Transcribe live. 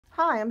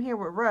Hi, I'm here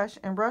with Rush,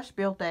 and Rush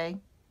built a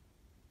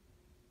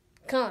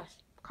car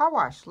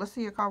wash. Let's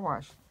see your car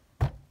wash.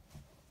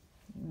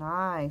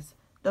 Nice.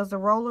 Does the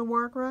roller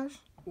work, Rush?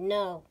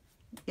 No.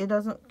 It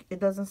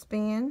doesn't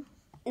spin?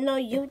 No,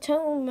 you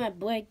told me to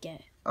break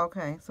it.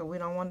 Okay, so we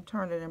don't want to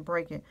turn it and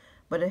break it.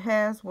 But it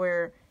has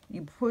where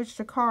you push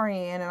the car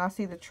in, and I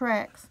see the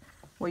tracks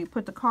where you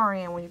put the car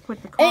in. When you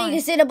put the car And you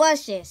can see the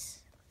brushes.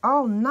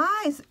 Oh,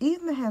 nice.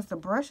 Even has the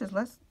brushes.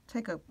 Let's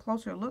take a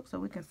closer look so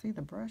we can see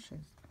the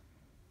brushes.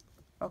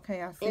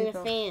 Okay, I see and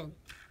the fan.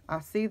 I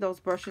see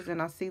those brushes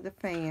and I see the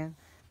fan.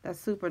 That's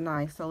super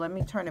nice. So let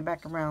me turn it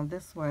back around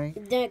this way.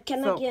 Then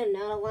can I get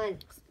another one?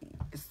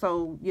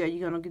 So yeah,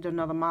 you're gonna get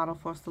another model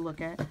for us to look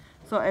at.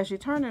 So as you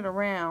turn it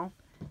around,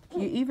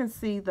 you even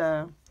see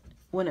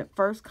when it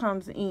first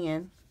comes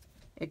in,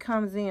 it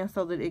comes in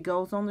so that it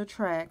goes on the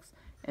tracks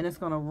and it's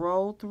gonna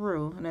roll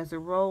through. And as it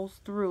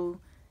rolls through,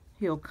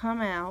 he'll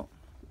come out.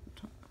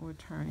 We're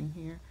turning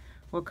here.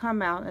 Will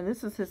come out, and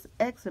this is his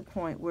exit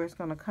point where it's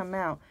gonna come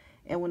out.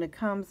 And when it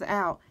comes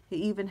out, he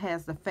even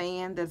has the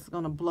fan that's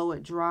going to blow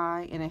it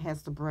dry, and it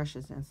has the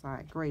brushes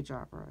inside. Great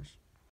job, Rush.